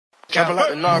Capping like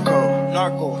the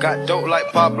narco. Got dope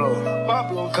like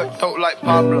Pablo. Cut throat like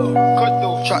Pablo.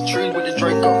 Shot trees with the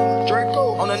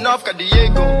Draco. On the north got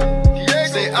Diego.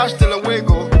 Say hasta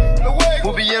luego.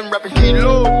 We'll be in rapping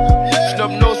kilo.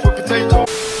 Snub nose with potato.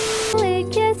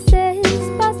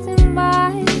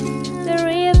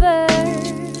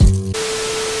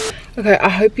 Okay, I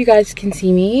hope you guys can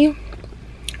see me.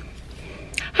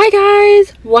 Hi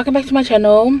guys, welcome back to my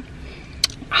channel.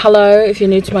 Hello if you're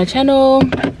new to my channel.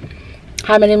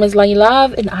 Hi, my name is Langy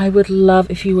Love and I would love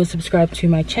if you would subscribe to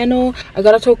my channel. I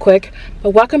gotta talk quick,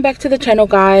 but welcome back to the channel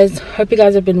guys. Hope you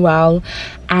guys have been well.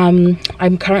 I'm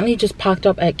currently just parked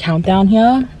up at Countdown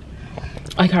here.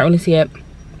 I can't really see it,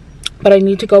 but I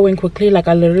need to go in quickly. Like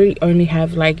I literally only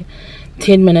have like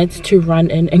 10 minutes to run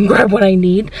in and grab what I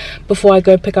need before I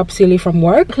go pick up Celie from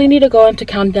work. I need to go into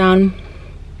Countdown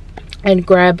and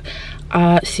grab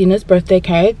Sina's birthday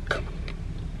cake.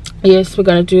 Yes, we're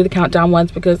gonna do the Countdown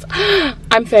ones because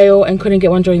I'm fail and couldn't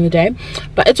get one during the day,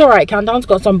 but it's all right. Countdown's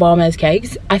got some bomb ass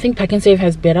cakes. I think Pack and Save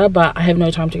has better, but I have no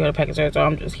time to go to Pack and Save, so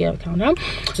I'm just here at Countdown.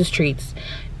 Just treats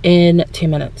in 10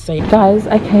 minutes. So guys,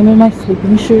 I came in my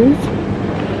sleeping shoes.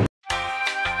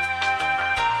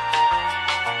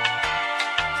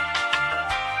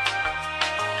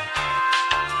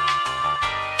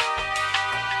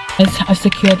 I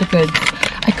secured the goods.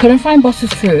 I couldn't find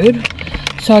Boss's food,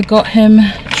 so I got him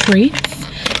treats.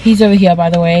 He's over here, by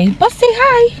the way. Boss, say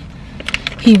hi.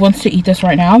 He wants to eat this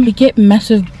right now. We get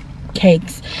massive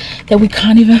cakes that we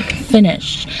can't even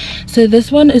finish. So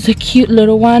this one is a cute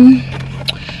little one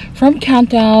from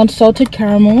Countdown, salted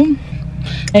caramel.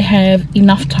 I have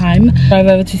enough time to drive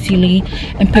over to Celie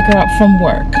and pick her up from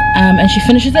work. And she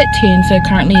finishes at 10, so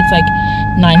currently it's like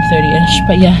 9:30ish.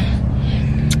 But yeah.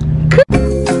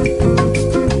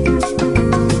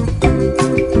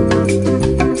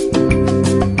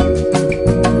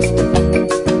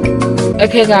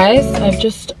 Okay guys, I've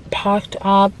just parked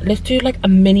up. Let's do like a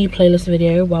mini playlist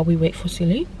video while we wait for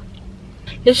Celie.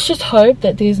 Let's just hope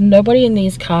that there's nobody in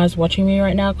these cars watching me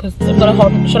right now, because I'm gonna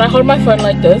hold, should I hold my phone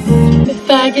like this? If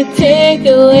I could take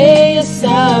away your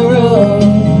sorrow,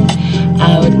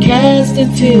 I would cast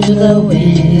it to the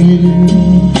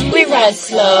wind. We ride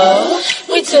slow,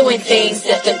 we doing things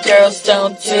that the girls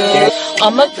don't do. All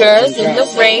my girls in the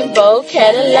rainbow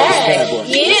Cadillac.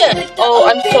 Yeah. Oh,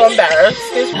 I'm so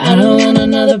embarrassed. I don't want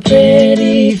another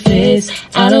pretty face.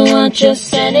 I don't want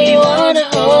just anyone to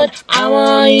hold. I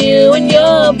want you and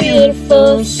your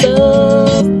beautiful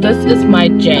soul. This is my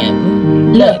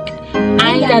jam. Look,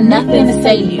 I ain't got nothing to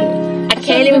say to you. I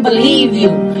can't even believe you.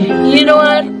 You know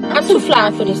what? I'm too fly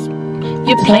for this.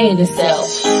 You're playing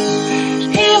yourself.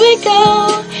 Here we go.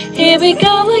 Here we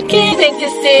go again. Think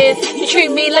this is, you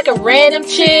treat me like a random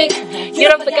chick. You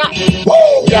don't forgot.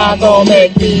 Y'all gon'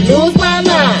 make me lose my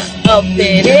mind. Up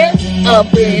in it,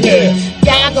 up in it.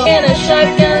 Y'all gon' get a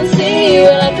shotgun, see you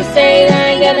like a say I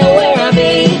ain't got nowhere I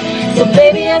be. So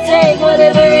baby, I take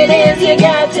whatever it is you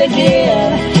got to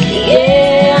give.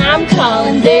 Yeah, I'm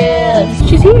calling this.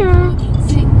 She's here.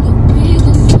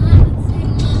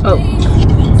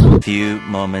 Oh. A few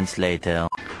moments later.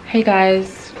 Hey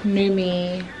guys, new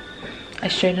me. I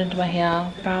straightened my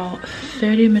hair about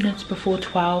 30 minutes before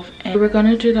 12 and we're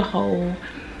gonna do the whole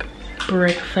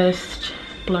breakfast,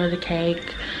 blow the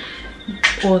cake,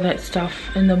 all that stuff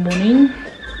in the morning.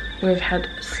 We've had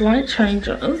slight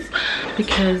changes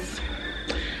because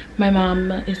my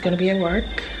mom is gonna be at work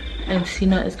and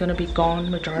Sina is gonna be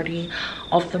gone majority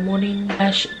of the morning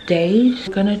day.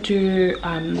 We're gonna do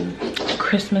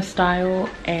Christmas style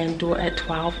and do it at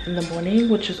 12 in the morning,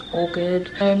 which is all good.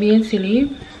 So me and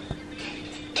Celie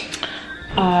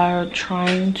are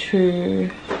trying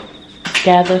to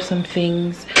gather some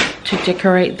things to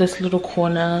decorate this little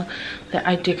corner that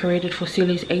I decorated for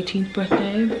Celie's 18th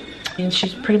birthday, and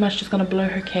she's pretty much just gonna blow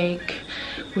her cake.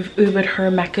 We've Ubered her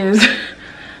Macca's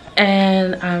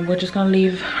and we're just gonna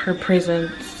leave her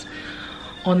presents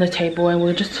on the table, and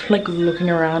we're just like looking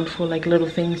around for like little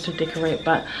things to decorate,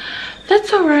 but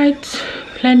that's all right.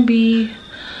 Plan B.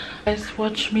 Guys,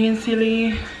 watch me and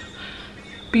Celie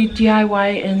be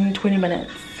DIY in 20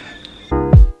 minutes.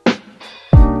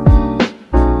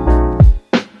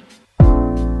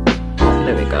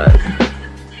 There we go.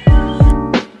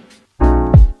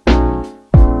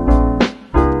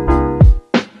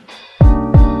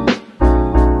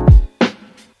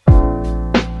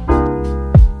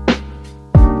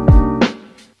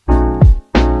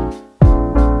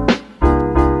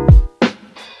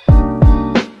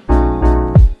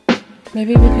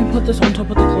 Maybe we can put this on top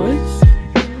of the clothes.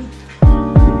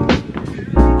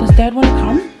 Does Dad want to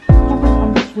come?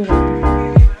 I'm just with him.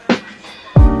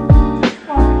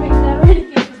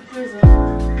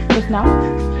 this now?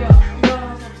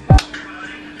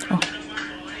 Oh.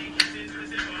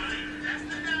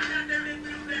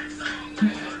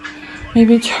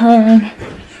 Maybe turn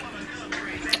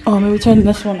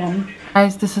this one on.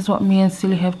 Guys, this is what me and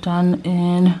Silly have done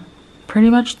in pretty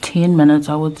much 10 minutes,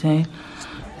 I would say.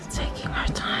 It's taking our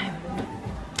time.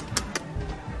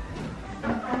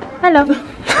 Hello.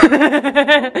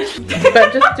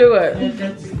 But just do it.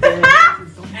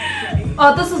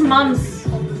 Oh, this is Mum's.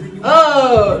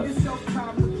 Oh,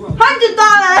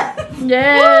 $100.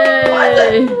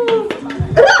 Yay!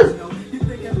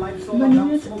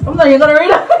 I'm not even gonna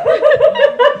read it.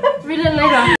 Read it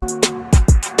later.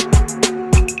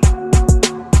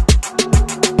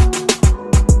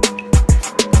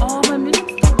 Oh, my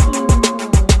music's touching.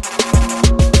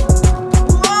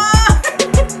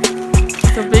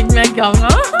 It's a big McGonga.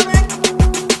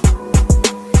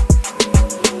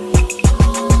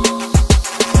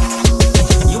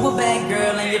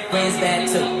 Friends bad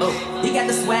too. Oh, you got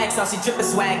the swag, so she drippin'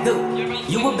 swag do.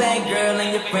 You a bad girl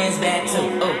and your friends bad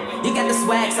too. Oh, you got the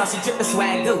swag, so she drippin'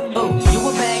 swag do. Oh, you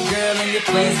a bad girl and your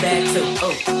friends bad too.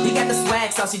 Oh, you got the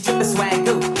swag, so she drippin' swag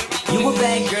do. You a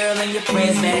bad girl and your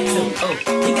friends bad too. Oh,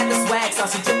 you got the swag, so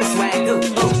she drippin' swag do.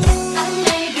 Oh. I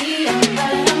may be young,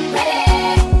 but I'm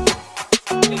ready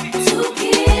to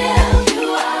give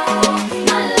you all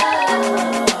my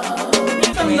love.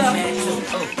 Your friends bad too.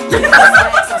 Oh, you got the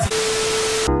swag, so she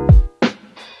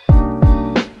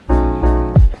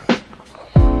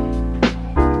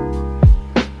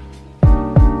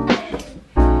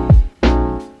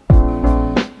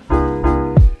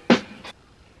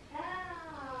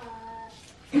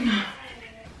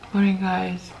Morning,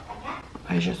 guys.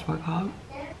 I just woke up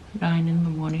 9 in the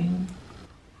morning.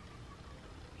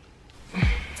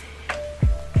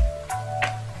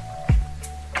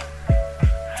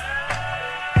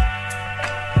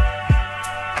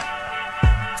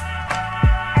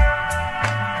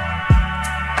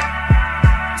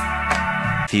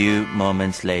 Few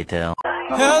moments later.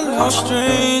 Hello,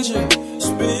 stranger. It's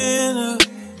been a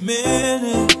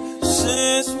minute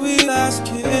since we last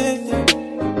kicked it.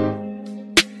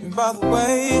 And by the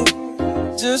way,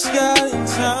 just got in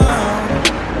town.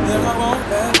 Then I won't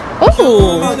let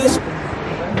Oh,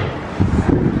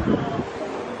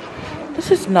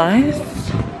 this is nice.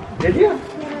 Did you?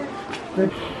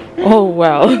 Oh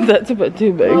wow, that's a bit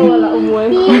too big.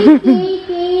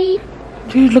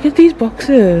 Dude, look at these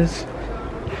boxes.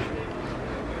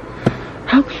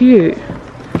 How cute.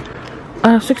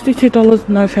 $62,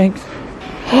 no thanks.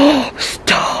 Oh,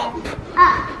 stop.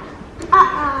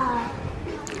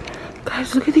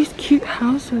 Guys, look at these cute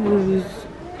houses.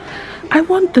 I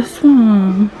want this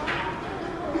one.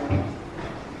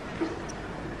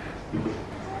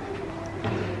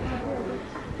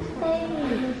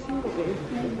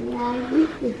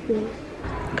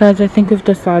 Guys, I think we've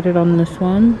decided on this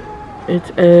one.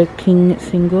 It's a king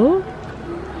single.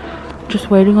 Just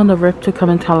waiting on the rep to come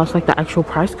and tell us like the actual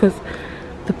price, because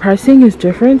the pricing is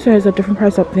different. So there's a different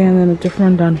price up there and then a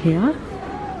different one down here.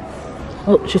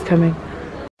 Oh, she's coming.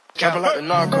 Trapping like the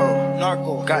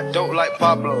narco. Got dope like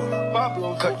Pablo.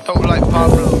 Cut dope like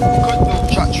Pablo. Cut through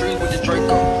chop trees with the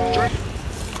Draco.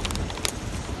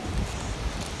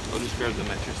 I'll just grab the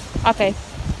mattress. Okay.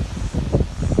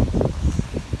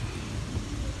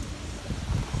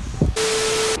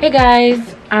 Hey guys,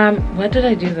 why did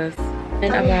I do this?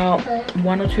 In about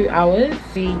 1 or 2 hours,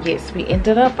 we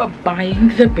ended up buying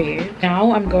the bed.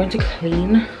 Now I'm going to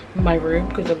clean my room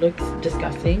because it looks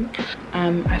disgusting.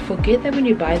 I forget that when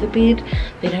you buy the bed,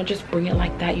 they don't just bring it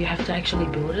like that. You have to actually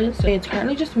build it. So it's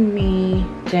currently just me,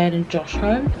 Dad, and Josh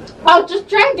home. Oh, just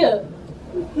drink it.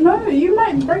 No, you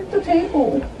might break the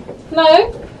table.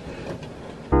 No.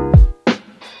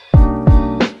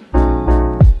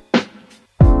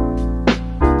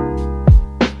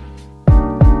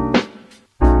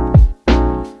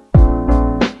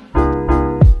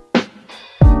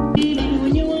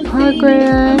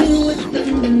 Progress.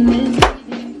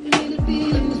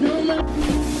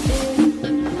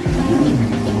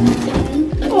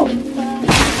 Oh.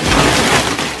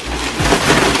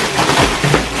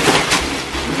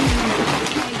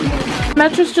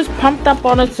 Mattress just pumped up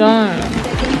on its own.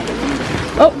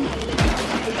 Oh.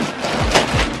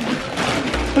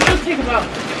 It should take about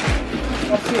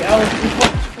 2 hours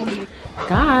for me.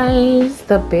 Guys,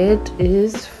 the bed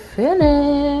is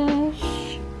finished.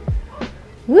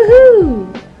 Woohoo!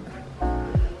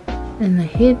 And the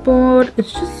headboard,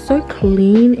 it's just so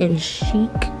clean and chic.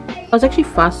 I was actually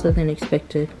faster than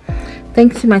expected.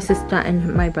 Thanks to my sister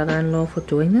and my brother-in-law for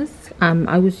doing this.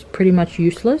 I was pretty much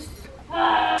useless.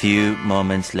 Few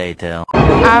moments later.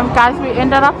 Guys, we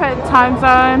ended up at Time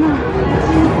Zone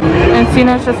And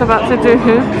Sina's just about to do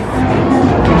hoops.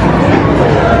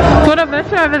 Put a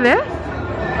virtue over there.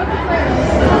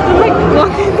 I'm like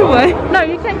blocking the way. No,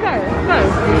 you can go. Go.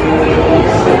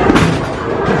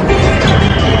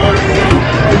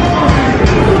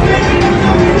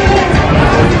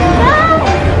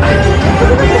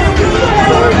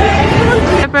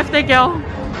 Birthday girl.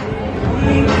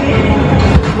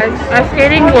 Our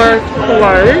skating was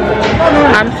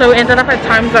closed, so we ended up at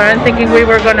Time Zone thinking we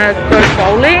were gonna go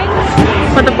bowling,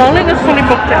 but the bowling is fully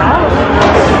booked out,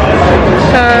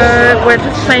 so we're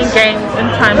just playing games in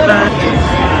Time Zone.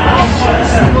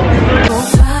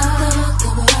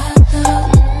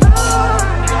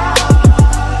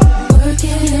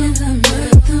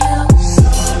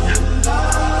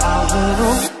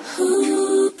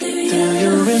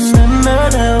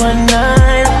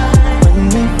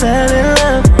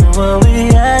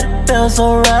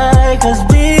 Alright, cause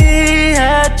we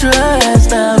had trust.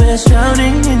 Now it's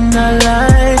drowning in our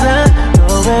lives.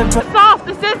 Soft,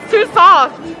 this is too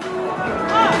soft.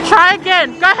 Try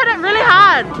again. Go hit it really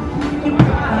hard.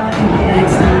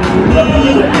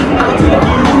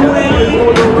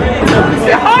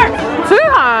 Hard. Too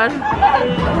hard.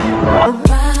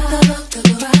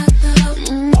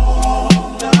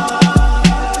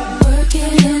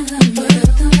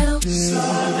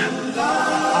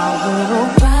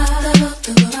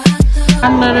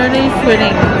 I'm literally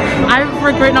sweating. I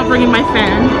regret not bringing my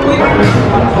fan.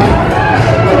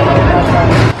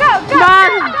 Go, go,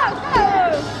 Man. go, go, go.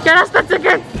 Get us the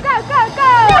tickets. Go, go, go.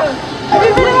 We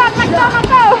really want McDonald's,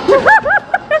 go.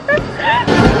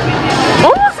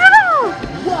 Oh, Sina!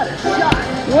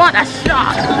 What a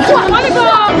shot! What a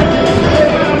shot!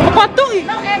 Apa tuh?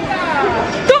 No anger.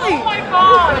 Tuh! Oh my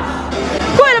gosh.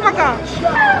 Go ahead, Maka.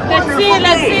 Let's see,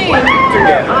 let's see. To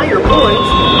get higher points,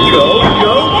 go,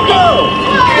 go, go!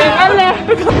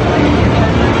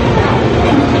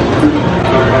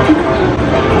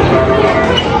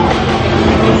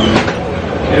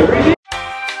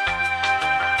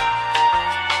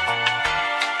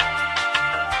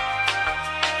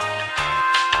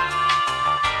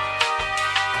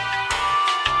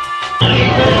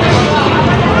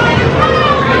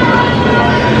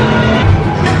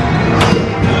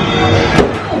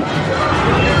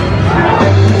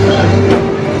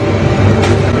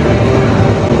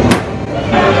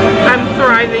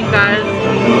 Guys,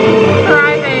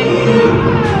 thriving.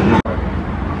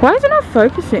 Why is it not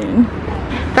focusing?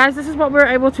 Guys, this is what we were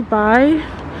able to buy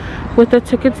with the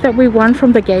tickets that we won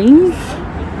from the games.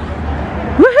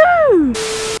 Woohoo!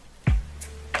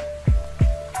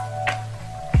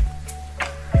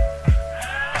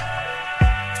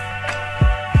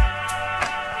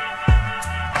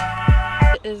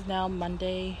 It is now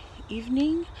Monday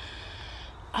evening,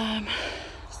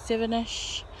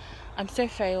 7ish. I'm so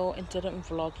fail and didn't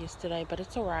vlog yesterday, but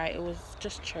it's alright. It was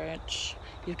just church.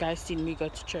 You guys seen me go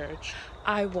to church.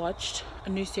 I watched a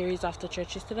new series after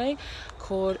church yesterday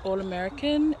called All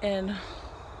American, and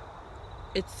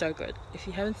it's so good. If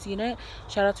you haven't seen it,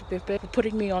 shout out to Pepe for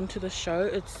putting me on to the show.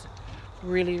 It's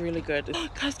really, really good.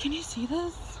 Guys, can you see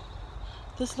this?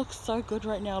 This looks so good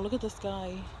right now. Look at this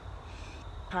guy.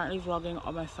 Currently vlogging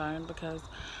on my phone because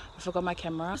I forgot my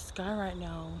camera. This guy right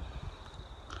now.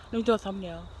 Let me do a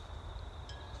thumbnail.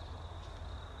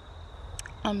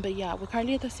 But yeah, we're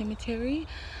currently at the cemetery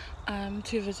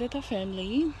to visit the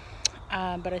family,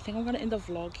 but I think I'm gonna end the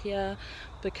vlog here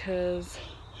because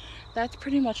that's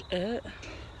pretty much it.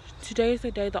 Today is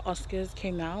the day the Oscars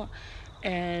came out,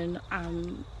 and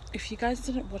if you guys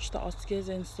didn't watch the Oscars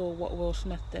and saw what Will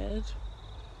Smith did,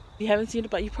 you haven't seen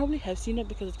it, but you probably have seen it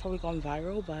because it's probably gone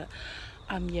viral. But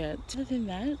yeah, other than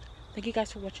that, thank you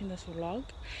guys for watching this vlog,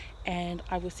 and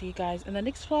I will see you guys in the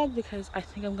next vlog because I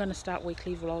think I'm gonna start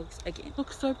weekly vlogs again.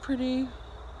 Looks so pretty.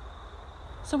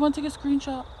 Someone take a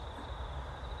screenshot.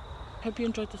 Hope you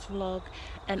enjoyed this vlog,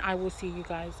 and I will see you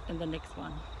guys in the next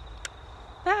one.